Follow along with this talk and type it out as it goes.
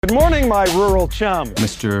Good morning, my rural chum.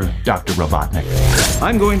 Mr. Dr. Robotnik.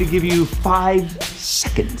 I'm going to give you 5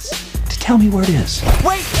 seconds to tell me where it is.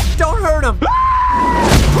 Wait! Don't hurt him!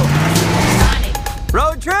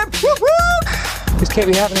 Road trip? Whoop, whoop. This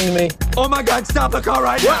can't be happening to me. Oh my God, stop the car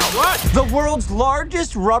right now! What? The world's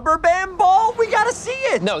largest rubber band ball? We gotta see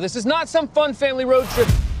it! No, this is not some fun family road trip.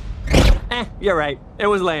 You're right. It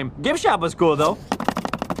was lame. Gift shop was cool, though.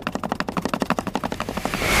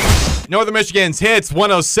 Northern Michigan's Hits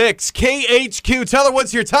 106 KHQ. Tyler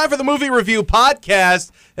Woods here. Time for the movie review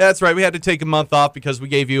podcast. That's right. We had to take a month off because we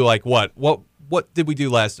gave you like what did we do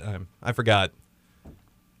last time? I forgot.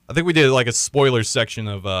 I think we did like a spoiler section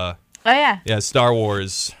of Star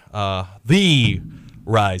Wars, The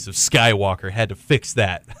Rise of Skywalker. Had to fix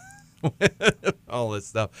that. All this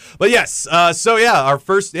stuff. But yes,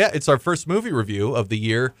 it's our first movie review of the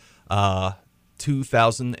year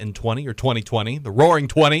 2020 or 2020, the Roaring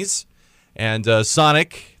 20s. And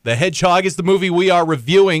Sonic the Hedgehog is the movie we are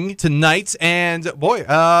reviewing tonight. And boy,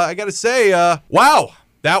 I got to say, wow,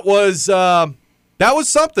 that was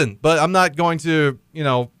something. But I'm not going to,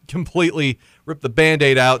 completely rip the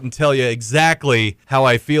Band-Aid out and tell you exactly how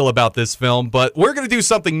I feel about this film. But we're going to do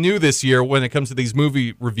something new this year when it comes to these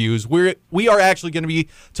movie reviews. We are actually going to be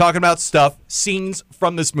talking about scenes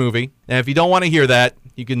from this movie. And if you don't want to hear that,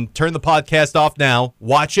 you can turn the podcast off now,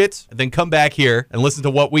 watch it, and then come back here and listen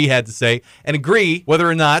to what we had to say and agree whether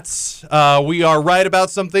or not we are right about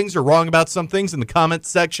some things or wrong about some things in the comments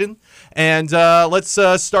section. And let's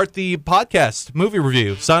start the podcast movie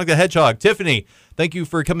review. Sonic the Hedgehog. Tiffany, thank you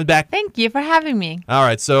for coming back. Thank you for having me. All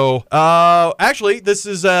right, so actually, this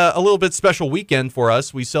is a little bit special weekend for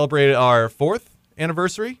us. We celebrated our 4th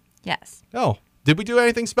anniversary. Yes. Oh, did we do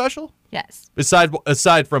anything special? Yes.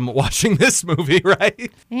 Aside from watching this movie,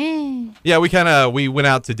 right? Yeah, we went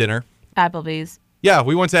out to dinner. Applebee's. Yeah,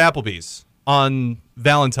 we went to Applebee's on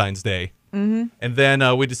Valentine's Day. Mm-hmm. And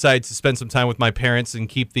then we decided to spend some time with my parents and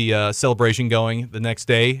keep the celebration going the next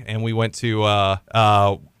day. And we went to,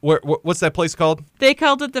 what's that place called? They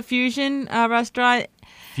called it the Fusion restaurant.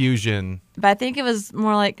 Fusion. But I think it was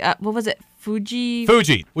more like, what was it? Fuji?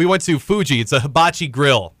 Fuji. We went to Fuji. It's a hibachi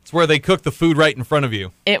grill. It's where they cook the food right in front of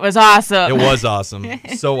you. It was awesome. It was awesome.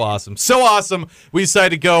 So awesome. So awesome. We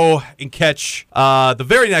decided to go and catch the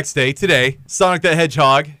very next day, today, Sonic the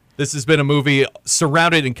Hedgehog. This has been a movie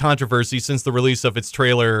surrounded in controversy since the release of its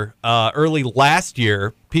trailer early last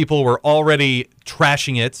year. People were already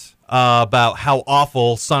trashing it about how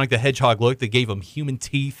awful Sonic the Hedgehog looked. They gave him human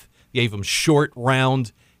teeth. They gave him short,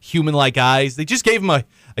 round, human-like eyes. They just gave him a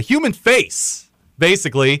human face,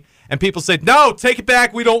 basically. And people said, no, take it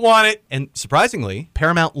back. We don't want it. And surprisingly,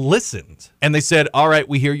 Paramount listened. And they said, all right,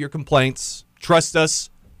 we hear your complaints. Trust us.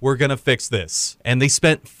 We're going to fix this. And they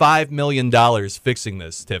spent $5 million fixing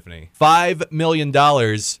this, Tiffany. $5 million,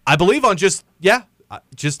 I believe, on just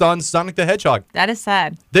on Sonic the Hedgehog. That is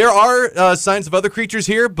sad. There are signs of other creatures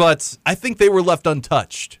here, but I think they were left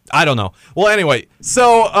untouched. I don't know. Well, anyway,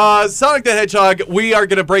 so Sonic the Hedgehog, we are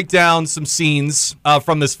going to break down some scenes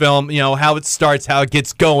from this film, how it starts, how it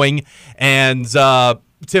gets going. And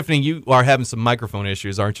Tiffany, you are having some microphone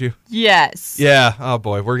issues, aren't you? Yes. Yeah. Oh,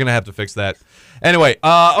 boy. We're going to have to fix that. Anyway,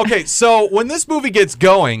 okay, so when this movie gets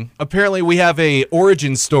going, apparently we have a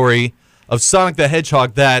origin story of Sonic the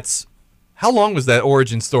Hedgehog that's... How long was that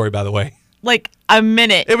origin story, by the way? Like a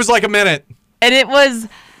minute. It was like a minute. And it was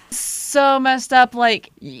so messed up. Like,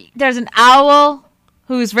 there's an owl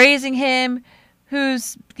who's raising him,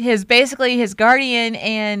 who's basically his guardian,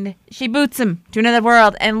 and she boots him to another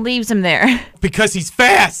world and leaves him there. Because he's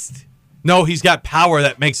fast. No, he's got power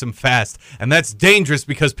that makes him fast. And that's dangerous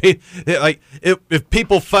because if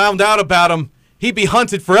people found out about him, he'd be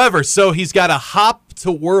hunted forever. So he's got to hop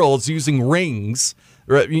to worlds using rings.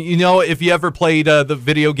 If you ever played the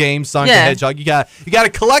video game Sonic the Hedgehog, you got to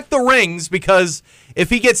collect the rings because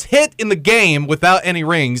if he gets hit in the game without any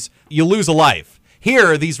rings, you lose a life.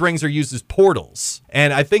 Here, these rings are used as portals,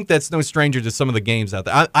 and I think that's no stranger to some of the games out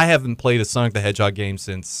there. I haven't played a Sonic the Hedgehog game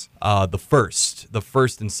since the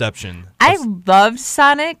first Inception. I loved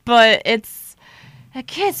Sonic, but it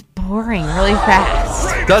gets boring really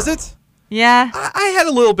fast. Does it? Yeah. I had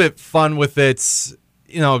a little bit fun with it,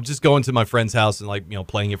 just going to my friend's house and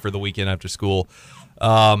playing it for the weekend after school.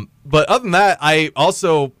 But other than that, I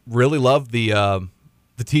also really love the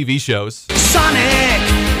TV shows. Sonic,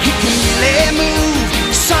 he can really move.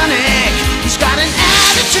 Sonic, he's got an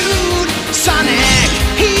attitude. Sonic,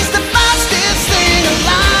 he's the fastest thing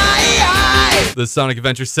alive. The Sonic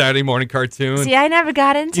Adventure Saturday morning cartoon. See, I never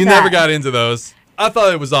got into that. You never got into those. I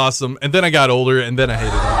thought it was awesome, and then I got older, and then I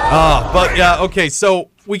hated it. But yeah, okay,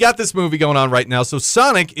 so we got this movie going on right now. So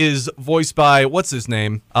Sonic is voiced by, what's his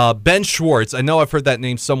name? Ben Schwartz. I know I've heard that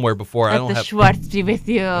name somewhere before. I Let don't the have. Schwartz be with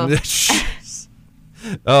you.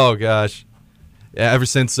 Oh gosh. Yeah, ever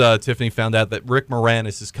since Tiffany found out that Rick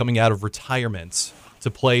Moranis is coming out of retirement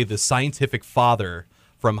to play the scientific father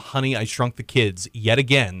from Honey, I Shrunk the Kids yet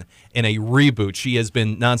again in a reboot, she has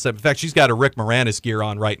been nonstop. In fact, she's got a Rick Moranis gear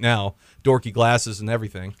on right now, dorky glasses and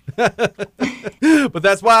everything. But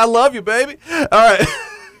that's why I love you, baby. All right.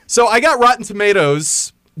 So I got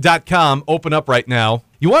RottenTomatoes.com open up right now.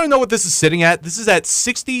 You want to know what this is sitting at? This is at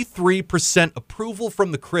 63% approval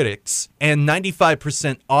from the critics and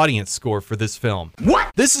 95% audience score for this film.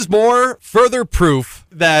 What? This is more further proof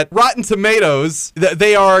that Rotten Tomatoes,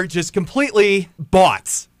 they are just completely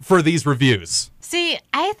bought for these reviews. See,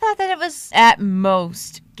 I thought that it was at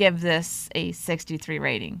most give this a 63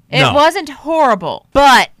 rating. It No. wasn't horrible,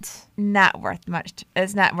 but not worth much.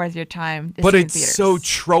 It's not worth your time. To But see in it's theaters. so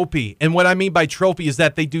tropey. And what I mean by tropey is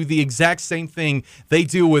that they do the exact same thing they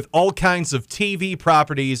do with all kinds of TV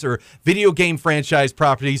properties or video game franchise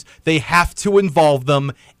properties. They have to involve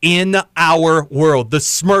them in our world. The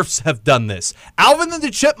Smurfs have done this. Alvin and the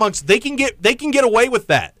Chipmunks, they can get away with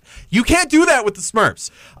that. You can't do that with the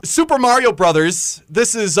Smurfs. Super Mario Brothers,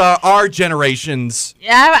 this is our generation's,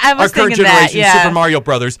 Yeah, I was our current thinking that. generation's Yeah. Super Mario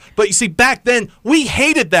Brothers. But you see, back then, we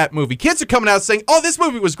hated that movie. Kids are coming out saying, oh, this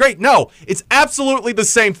movie was great. No, it's absolutely the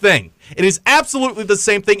same thing. It is absolutely the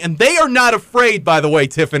same thing. And they are not afraid, by the way,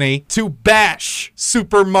 Tiffany, to bash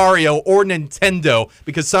Super Mario or Nintendo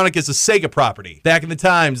because Sonic is a Sega property. Back in the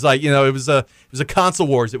times, like, it was a console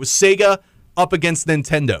wars. It was Sega up against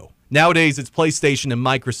Nintendo. Nowadays, it's PlayStation and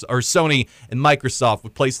Microsoft, or Sony and Microsoft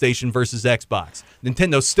with PlayStation versus Xbox.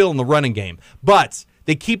 Nintendo's still in the running game. But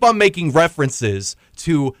they keep on making references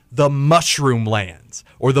to the Mushroom Land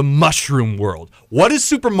or the Mushroom World. What does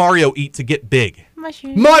Super Mario eat to get big?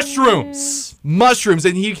 Mushrooms! Mushrooms.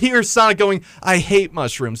 And you hear Sonic going, I hate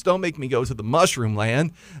mushrooms. Don't make me go to the Mushroom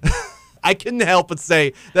Land. I couldn't help but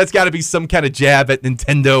say that's got to be some kind of jab at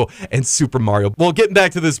Nintendo and Super Mario. Well, getting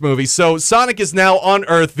back to this movie. So Sonic is now on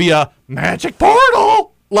Earth via magic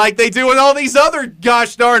portal, like they do in all these other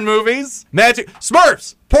gosh darn movies. Magic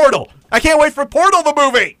Smurfs, Portal. I can't wait for Portal the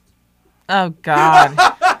movie. Oh, God.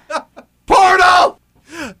 Portal!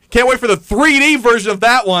 Can't wait for the 3D version of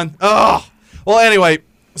that one. Oh. Well, anyway,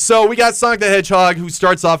 so we got Sonic the Hedgehog, who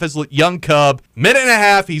starts off as a young cub. Minute and a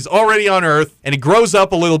half, he's already on Earth, and he grows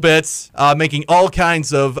up a little bit, making all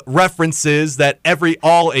kinds of references that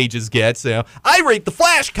all ages get. So, I rate the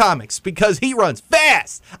Flash comics because he runs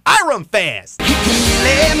fast. I run fast.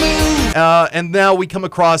 And now we come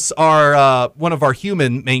across our one of our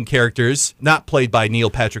human main characters, not played by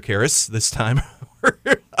Neil Patrick Harris this time.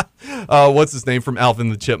 What's his name from Alvin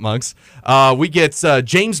and the Chipmunks? We get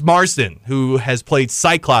James Marsden, who has played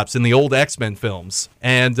Cyclops in the old X-Men films.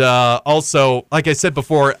 And also, like I said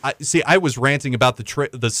before, I was ranting about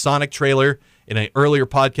the Sonic trailer in an earlier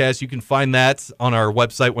podcast. You can find that on our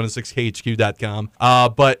website, 106khq.com.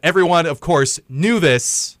 But everyone, of course, knew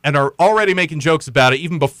this and are already making jokes about it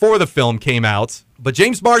even before the film came out. But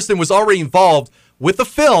James Marsden was already involved with a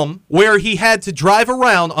film where he had to drive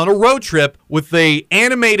around on a road trip with a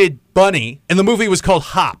animated bunny, and the movie was called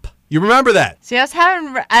Hop. You remember that? See, I was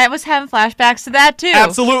having flashbacks to that, too.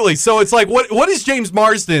 Absolutely. So it's like, what is James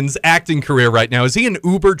Marsden's acting career right now? Is he an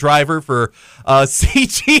Uber driver for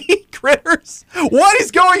CG critters? What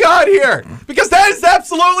is going on here? Because that is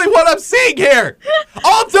absolutely what I'm seeing here.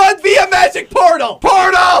 All done via magic portal.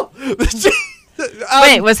 Portal!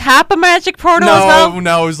 Wait, was Hop a magic portal as well?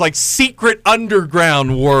 No, it was like Secret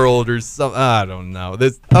Underground World or something. I don't know.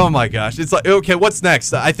 Oh my gosh. It's like, okay, what's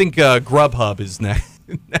next? I think Grubhub is next.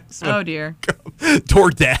 Next one. Oh, dear.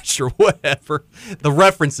 DoorDash or whatever. The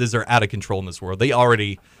references are out of control in this world. They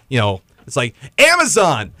already, it's like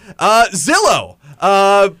Amazon, Zillow.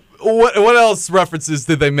 What else references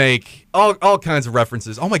did they make? All kinds of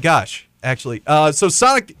references. Oh my gosh. Actually, so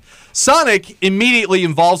Sonic immediately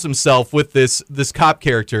involves himself with this cop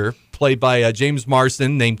character played by James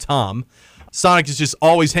Marsden named Tom. Sonic is just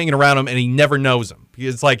always hanging around him, and he never knows him.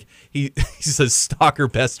 It's like he's a stalker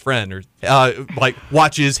best friend, or like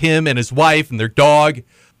watches him and his wife and their dog.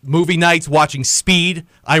 Movie nights watching Speed.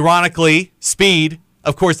 Ironically, Speed.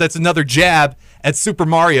 Of course, that's another jab at Super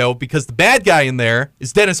Mario because the bad guy in there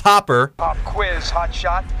is Dennis Hopper. Pop quiz,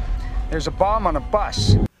 hotshot. There's a bomb on a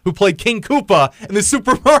bus. Who played King Koopa in the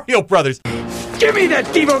Super Mario Brothers. Give me that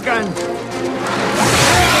Devo gun!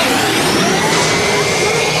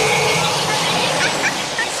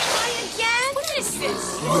 What is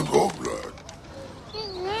this?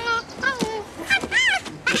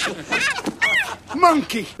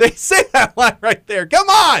 monkey. They say that line right there. Come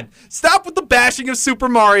on! Stop with the bashing of Super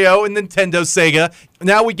Mario and Nintendo Sega.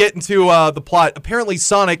 Now we get into the plot. Apparently,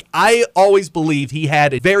 Sonic, I always believed he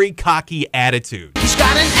had a very cocky attitude. He's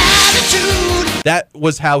got an attitude. That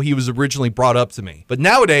was how he was originally brought up to me. But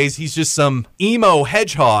nowadays, he's just some emo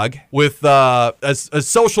hedgehog with a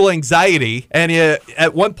social anxiety. And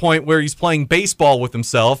at one point where he's playing baseball with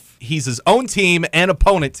himself, he's his own team and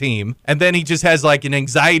opponent team. And then he just has like an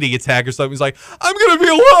anxiety attack or something. He's like, I'm going to be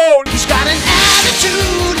alone. He's got an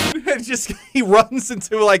attitude. And just he runs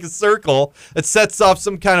into like a circle that sets off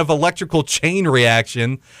some kind of electrical chain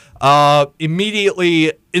reaction,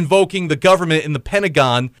 immediately invoking the government in the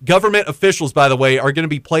Pentagon. Government officials, by the way, are going to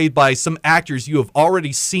be played by some actors you have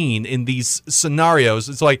already seen in these scenarios.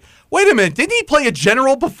 It's like, wait a minute, didn't he play a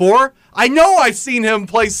general before? I know I've seen him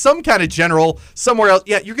play some kind of general somewhere else.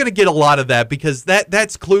 Yeah, you're going to get a lot of that because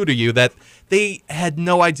that's clue to you that they had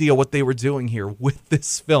no idea what they were doing here with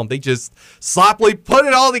this film. They just sloppily put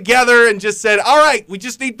it all together and just said, all right, we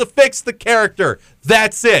just need to fix the character.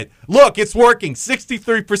 That's it. Look, it's working.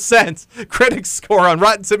 63% critics score on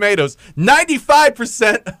Rotten Tomatoes.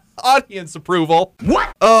 95% audience approval.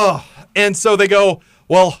 What? Oh, and so they go,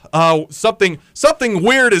 well, something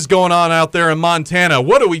weird is going on out there in Montana.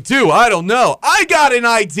 What do we do? I don't know. I got an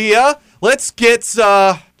idea. Let's get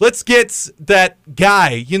that guy,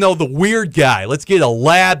 you know, the weird guy. Let's get a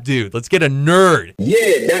lab dude. Let's get a nerd.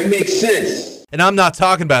 Yeah, that makes sense. And I'm not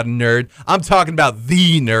talking about a nerd. I'm talking about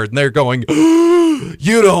the nerd. And they're going,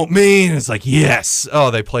 you don't mean? It's like, yes.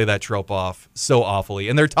 Oh, they play that trope off so awfully.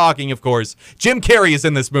 And they're talking, of course, Jim Carrey is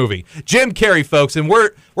in this movie. Jim Carrey, folks. And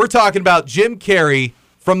we're talking about Jim Carrey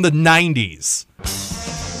from the 90s.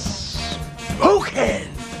 Okay.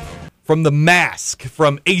 From The Mask,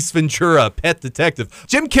 from Ace Ventura, Pet Detective.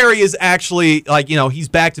 Jim Carrey is actually, like, you know, he's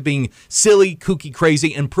back to being silly, kooky,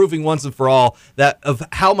 crazy, and proving once and for all that of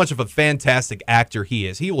how much of a fantastic actor he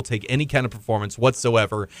is. He will take any kind of performance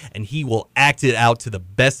whatsoever, and he will act it out to the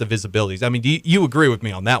best of his abilities. I mean, do you agree with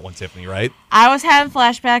me on that one, Tiffany, right? I was having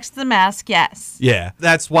flashbacks to The Mask, yes. Yeah,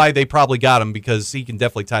 that's why they probably got him, because he can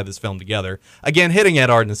definitely tie this film together. Again, hitting at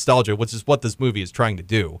our nostalgia, which is what this movie is trying to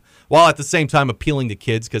do, while at the same time appealing to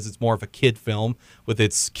kids, because it's more of a kid film with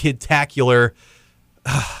its kid-tacular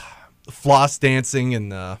floss dancing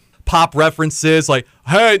and pop references like,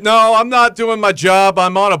 hey, no, I'm not doing my job.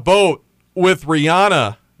 I'm on a boat with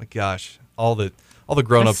Rihanna. My gosh, all the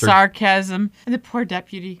grown-ups are... Sarcasm. And the poor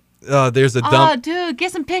deputy. There's a dumb... Oh, dude,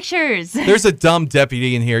 get some pictures. There's a dumb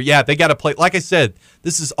deputy in here. Yeah, they got to play... Like I said,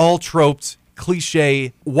 this is all troped,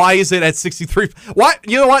 cliche. Why is it at 63? What?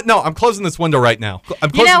 You know what? No, I'm closing this window right now.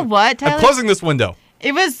 You know what, Tyler? I'm closing this window.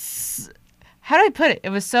 It was... How do I put it?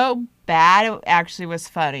 It was so bad, it actually was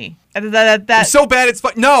funny. It's so bad, it's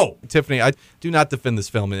fun. No! Tiffany, I do not defend this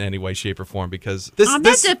film in any way, shape, or form, because this... I'm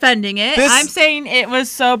not defending it. I'm saying it was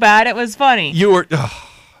so bad, it was funny. You were...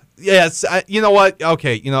 yes, you know what?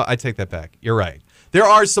 Okay, I take that back. You're right. There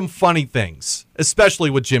are some funny things, especially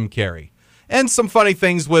with Jim Carrey. And some funny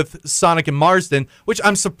things with Sonic and Marsden, which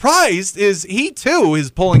I'm surprised is he, too,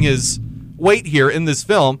 is pulling his weight here in this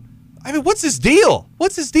film. I mean, what's his deal?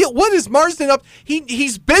 What's his deal? What is Marsden up?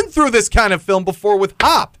 He's been through this kind of film before with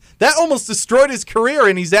Hop. That almost destroyed his career,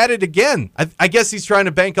 and he's at it again. I guess he's trying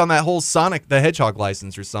to bank on that whole Sonic the Hedgehog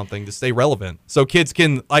license or something to stay relevant. So kids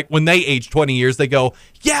can, like, when they age 20 years, they go,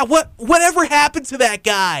 yeah, whatever happened to that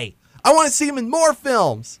guy? I want to see him in more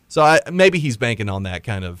films. So maybe he's banking on that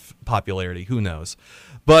kind of popularity. Who knows?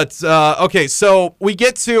 But, okay, so we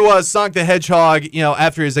get to Sonic the Hedgehog,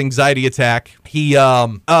 after his anxiety attack. He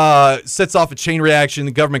sets off a chain reaction.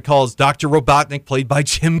 The government calls Dr. Robotnik, played by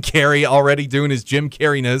Jim Carrey, already doing his Jim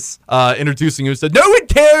Carrey-ness, introducing him, said, no one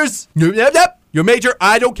cares! You're major,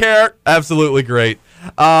 I don't care. Absolutely great.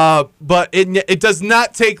 But it does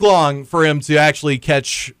not take long for him to actually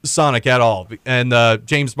catch Sonic at all. And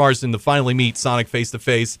James Marsden to finally meet Sonic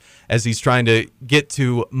face-to-face as he's trying to get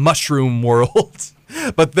to Mushroom World.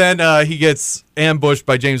 But then he gets ambushed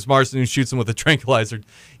by James Marsden, who shoots him with a tranquilizer.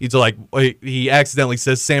 He accidentally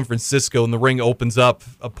says San Francisco, and the ring opens up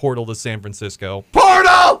a portal to San Francisco.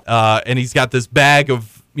 Portal! And he's got this bag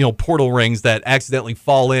of portal rings that accidentally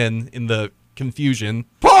fall in the confusion.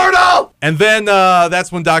 Portal! And then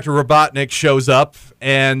that's when Dr. Robotnik shows up,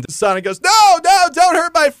 and Sonic goes, no, don't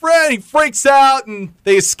hurt my friend. He freaks out, and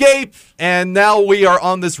they escape, and now we are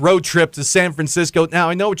on this road trip to San Francisco. Now,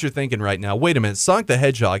 I know what you're thinking right now. Wait a minute. Sonic the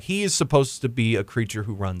Hedgehog, he is supposed to be a creature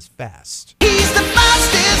who runs fast. He's the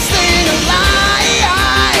fastest thing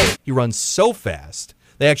alive. He runs so fast.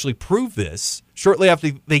 They actually prove this shortly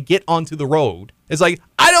after they get onto the road. It's like,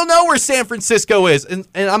 I don't know where San Francisco is. And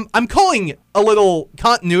I'm calling a little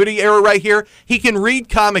continuity error right here. He can read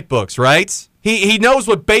comic books, right? He knows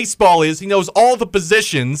what baseball is. He knows all the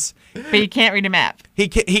positions. But he can't read a map. He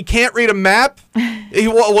can't read a map. He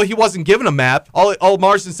wasn't given a map. All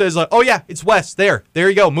Marston says, like, oh yeah, it's west. There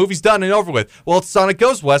you go. Movie's done and over with. Well, Sonic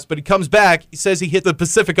goes west, but he comes back. He says he hit the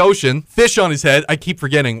Pacific Ocean. Fish on his head. I keep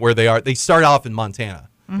forgetting where they are. They start off in Montana.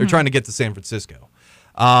 They're trying to get to San Francisco.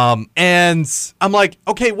 And I'm like,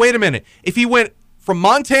 okay, wait a minute. If he went from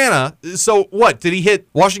Montana, so what? Did he hit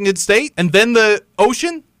Washington State and then the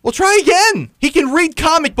ocean? Well, try again. He can read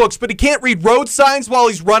comic books, but he can't read road signs while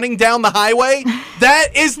he's running down the highway. That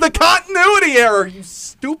is the continuity error, you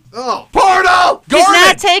stupid. Oh, Portal! He's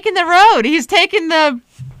not taking the road. He's taking the...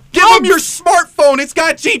 Give him your smartphone. It's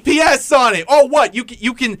got GPS on it. Oh, what?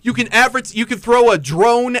 You can throw a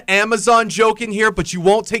drone Amazon joke in here, but you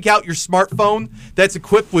won't take out your smartphone that's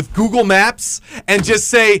equipped with Google Maps and just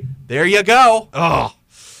say, there you go. Oh,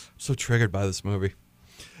 I'm so triggered by this movie.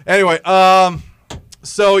 Anyway,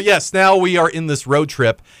 so yes, now we are in this road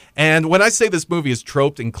trip. And when I say this movie is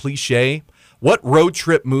troped and cliche, what road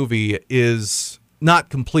trip movie is not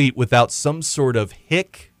complete without some sort of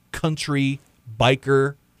hick country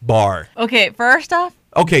biker bar? Okay, first off.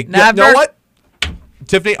 Okay, you know what?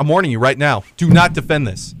 Tiffany, I'm warning you right now. Do not defend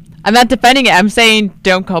this. I'm not defending it. I'm saying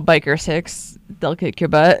don't call bikers hicks. They'll kick your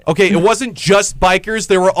butt. Okay, it wasn't just bikers.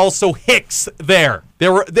 There were also hicks there.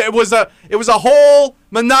 It was a whole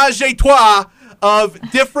menage a trois of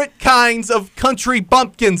different kinds of country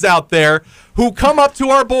bumpkins out there who come up to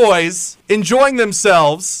our boys enjoying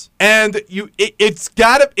themselves, and it's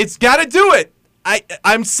gotta do it.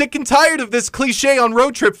 I'm sick and tired of this cliche on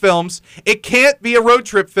road trip films. It can't be a road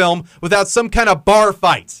trip film without some kind of bar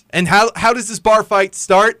fight. And how does this bar fight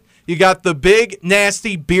start? You got the big,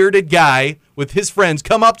 nasty, bearded guy with his friends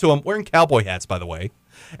come up to him, wearing cowboy hats, by the way,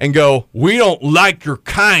 and go, "We don't like your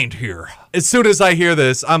kind here." As soon as I hear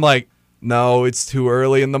this, I'm like, no, it's too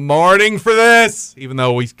early in the morning for this, even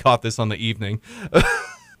though we caught this on the evening.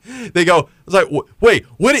 They go, it's like, wait,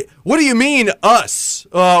 what do you mean us?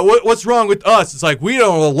 What's wrong with us? It's like, we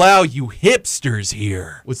don't allow you hipsters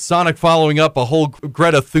here. With Sonic following up a whole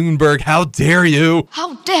Greta Thunberg, how dare you?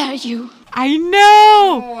 How dare you? I know.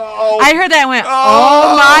 Oh. I heard that and went,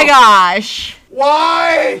 oh my gosh.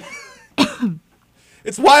 Why?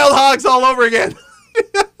 It's Wild Hogs all over again.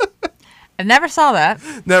 I never saw that.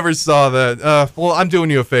 Never saw that. Well, I'm doing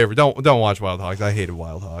you a favor. Don't watch Wild Hogs. I hated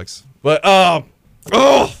Wild Hogs. But,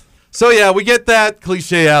 so yeah, we get that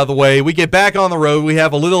cliche out of the way. We get back on the road. We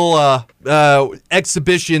have a little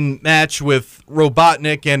exhibition match with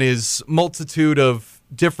Robotnik and his multitude of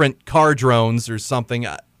different car drones or something.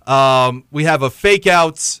 We have a fake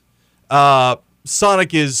out.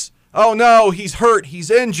 Sonic is, oh no, he's hurt. He's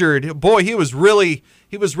injured. Boy, he was really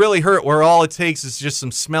hurt, where all it takes is just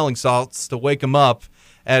some smelling salts to wake him up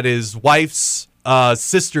at his wife's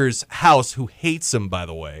sister's house, who hates him, by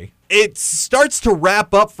the way. It starts to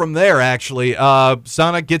wrap up from there, actually.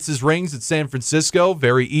 Sonic gets his rings at San Francisco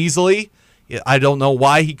very easily. I don't know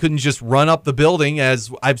why he couldn't just run up the building, as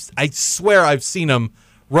I swear I've seen him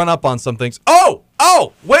run up on some things. Oh,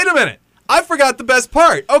 wait a minute. I forgot the best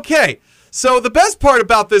part. Okay, so the best part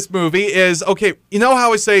about this movie is, okay, you know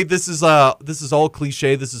how I say this is all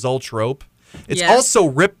cliche, this is all trope? It's also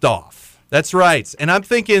ripped off. That's right. And I'm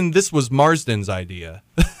thinking this was Marsden's idea.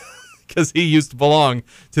 Because he used to belong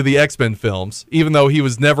to the X-Men films, even though he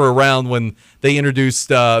was never around when they introduced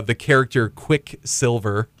the character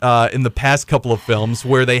Quicksilver in the past couple of films,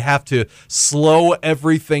 where they have to slow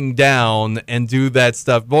everything down and do that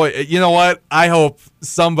stuff. Boy, you know what? I hope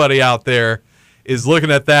somebody out there is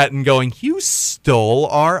looking at that and going, you stole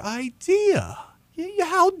our idea.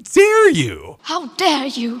 How dare you? How dare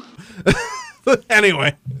you?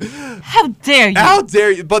 Anyway. How dare you? How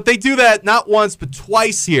dare you? But they do that not once, but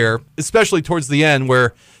twice here, especially towards the end,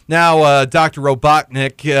 where now Dr.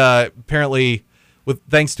 Robotnik, apparently,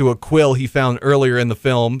 thanks to a quill he found earlier in the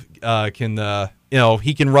film, he can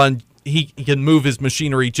move his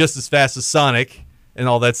machinery just as fast as Sonic and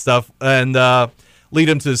all that stuff, and lead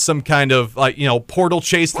him to some kind of portal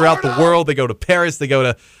chase throughout the world. They go to Paris, they go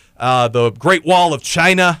to the Great Wall of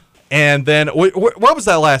China. And then, what was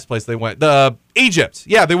that last place they went? Egypt.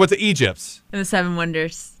 Yeah, they went to Egypt. And the Seven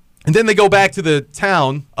Wonders. And then they go back to the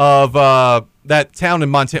town of, that town in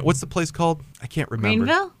Montana. What's the place called? I can't remember.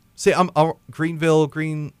 Greenville? See, Green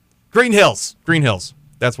Hills. Green Hills.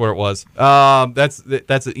 That's where it was.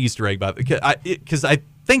 That's an Easter egg, because I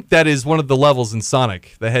think that is one of the levels in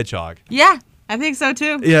Sonic the Hedgehog. Yeah, I think so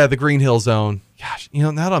too. Yeah, the Green Hill Zone. Gosh,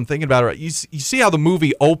 now that I'm thinking about it, you see how the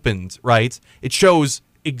movie opened, right? It shows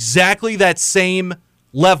exactly that same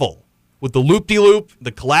level with the loop-de-loop,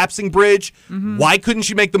 the collapsing bridge. Why couldn't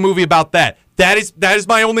she make the movie about that? That is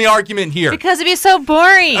my only argument here. Because it'd be so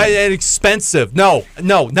boring. And expensive. No,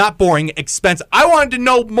 not boring. Expensive. I wanted to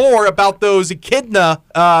know more about those echidna.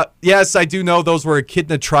 Yes, I do know those were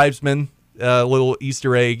echidna tribesmen. Little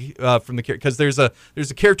Easter egg from the because there's a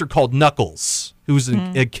character called Knuckles who's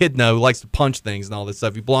an echidna who likes to punch things and all this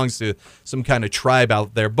stuff. He belongs to some kind of tribe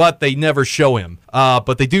out there, but they never show him.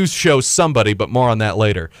 But they do show somebody, but more on that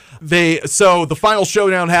later. So the final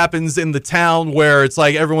showdown happens in the town where it's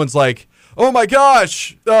like everyone's like, oh my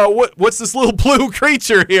gosh, what's this little blue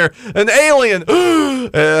creature here? An alien.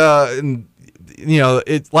 And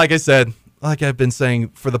it's like I said, like I've been saying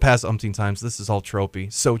for the past umpteen times, this is all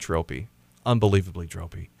tropey, so tropey. Unbelievably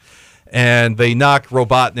tropey. And they knock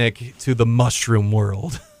Robotnik to the mushroom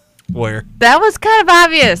world where that was kind of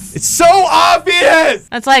obvious. It's so obvious.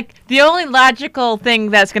 That's like the only logical thing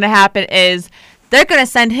that's going to happen is they're going to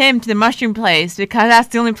send him to the mushroom place because that's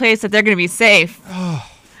the only place that they're going to be safe.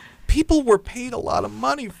 People were paid a lot of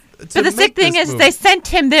money to But the make sick thing this is movie. they sent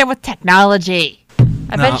him there with technology.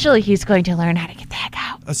 Eventually, he's going to learn how to get the heck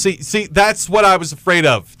out. See, that's what I was afraid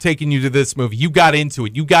of taking you to this movie. You got into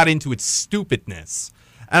it. You got into its stupidness.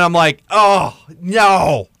 And I'm like, oh,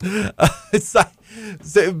 no. It's like,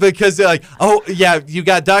 because they're like, oh, yeah, you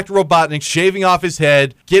got Dr. Robotnik shaving off his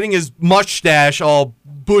head, getting his mustache all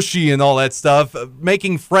bushy and all that stuff,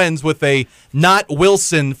 making friends with a not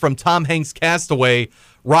Wilson from Tom Hanks' Castaway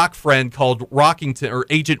rock friend called Rockington, or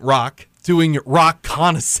Agent Rock, doing rock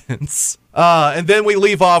reconnaissance. And then we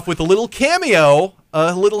leave off with a little cameo,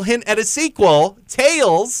 a little hint at a sequel,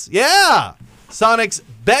 Tails. Yeah. Sonic's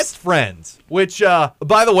best friend, which,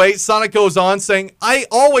 by the way, Sonic goes on saying, I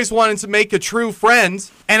always wanted to make a true friend.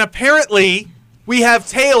 And apparently we have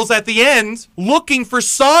Tails at the end looking for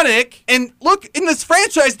Sonic. And look, in this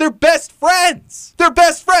franchise, they're best friends. They're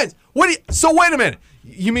best friends. So wait a minute.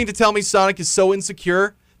 You mean to tell me Sonic is so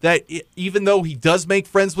insecure that even though he does make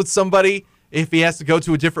friends with somebody, if he has to go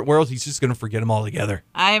to a different world, he's just going to forget them altogether?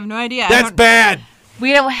 I have no idea. That's bad.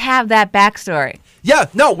 We don't have that backstory. Yeah,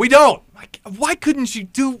 no, we don't. Why couldn't you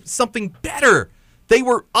do something better? They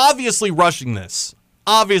were obviously rushing this.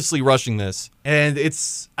 And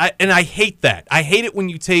I hate that. I hate it when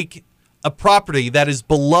you take a property that is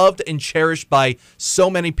beloved and cherished by so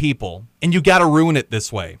many people, and you got to ruin it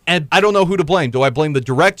this way. And I don't know who to blame. Do I blame the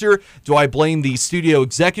director? Do I blame the studio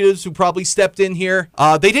executives who probably stepped in here?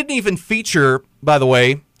 They didn't even feature, by the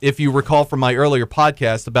way, if you recall from my earlier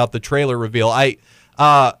podcast about the trailer reveal, I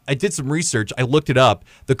did some research. I looked it up.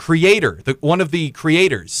 The creator, one of the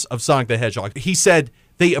creators of Sonic the Hedgehog, he said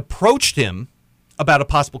they approached him about a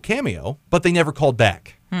possible cameo, but they never called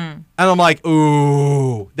back. And I'm like,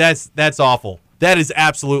 ooh, that's awful. That is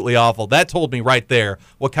absolutely awful. That told me right there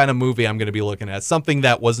what kind of movie I'm going to be looking at. Something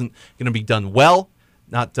that wasn't going to be done well,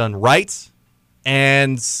 not done right.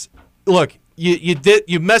 And look,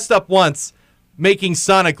 you messed up once, making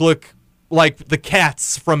Sonic look like the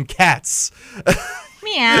cats from Cats.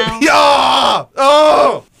 Meow. Yeah!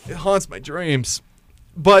 Oh! It haunts my dreams.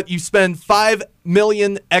 But you spend $5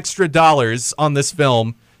 million extra on this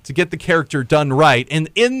film to get the character done right. And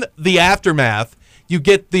in the aftermath, you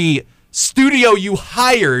get the studio you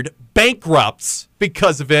hired bankrupts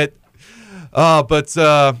because of it. Yeah,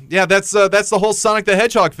 that's the whole Sonic the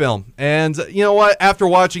Hedgehog film. And you know what? After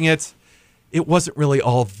watching it, it wasn't really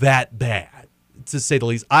all that bad, to say the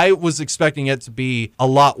least. I was expecting it to be a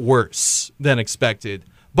lot worse than expected.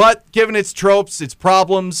 But given its tropes, its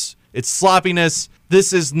problems, its sloppiness,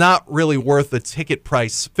 this is not really worth the ticket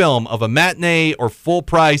price film of a matinee or full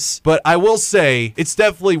price. But I will say it's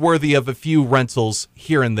definitely worthy of a few rentals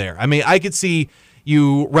here and there. I mean, I could see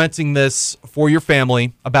you renting this for your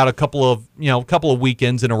family about a couple of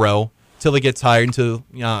weekends in a row till they get tired, until,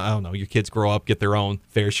 I don't know, your kids grow up, get their own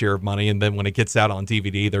fair share of money, and then when it gets out on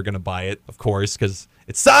DVD, they're going to buy it, of course, because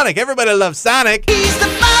it's Sonic. Everybody loves Sonic. He's the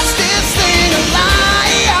fastest thing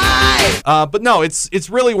alive. But no, it's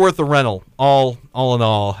really worth the rental, all in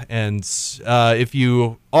all. And if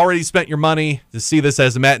you already spent your money to see this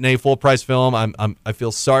as a matinee full price film, I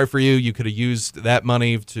feel sorry for you. You could have used that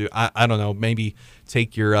money to I don't know, maybe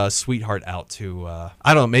take your sweetheart out to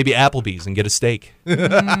maybe Applebee's and get a steak.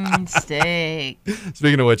 Steak.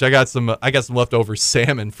 Speaking of which, I got some leftover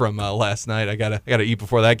salmon from last night. I gotta eat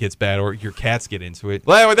before that gets bad, or your cats get into it.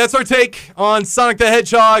 Well, anyway, that's our take on Sonic the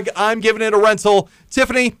Hedgehog. I'm giving it a rental.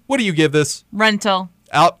 Tiffany, what do you give this? Rental.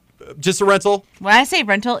 Out. Just a rental? When I say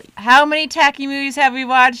rental, how many tacky movies have we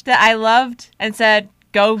watched that I loved and said,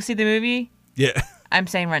 go see the movie? Yeah. I'm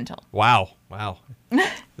saying rental. Wow.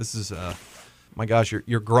 This is My gosh,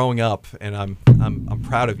 you're growing up, and I'm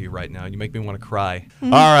proud of you right now. You make me want to cry. All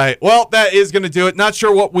right, well, that is going to do it. Not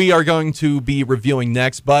sure what we are going to be reviewing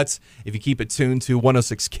next, but if you keep it tuned to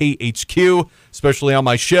 106 KHQ, especially on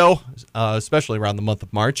my show, especially around the month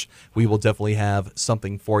of March, we will definitely have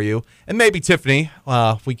something for you. And maybe Tiffany,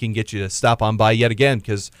 we can get you to stop on by yet again,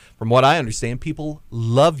 because from what I understand, people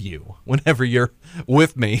love you whenever you're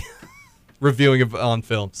with me reviewing on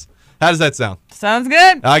films. How does that sound? Sounds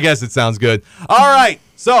good. I guess it sounds good. All right.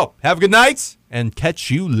 So, have a good night and catch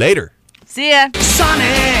you later. See ya. Sonic,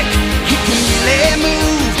 he can really move.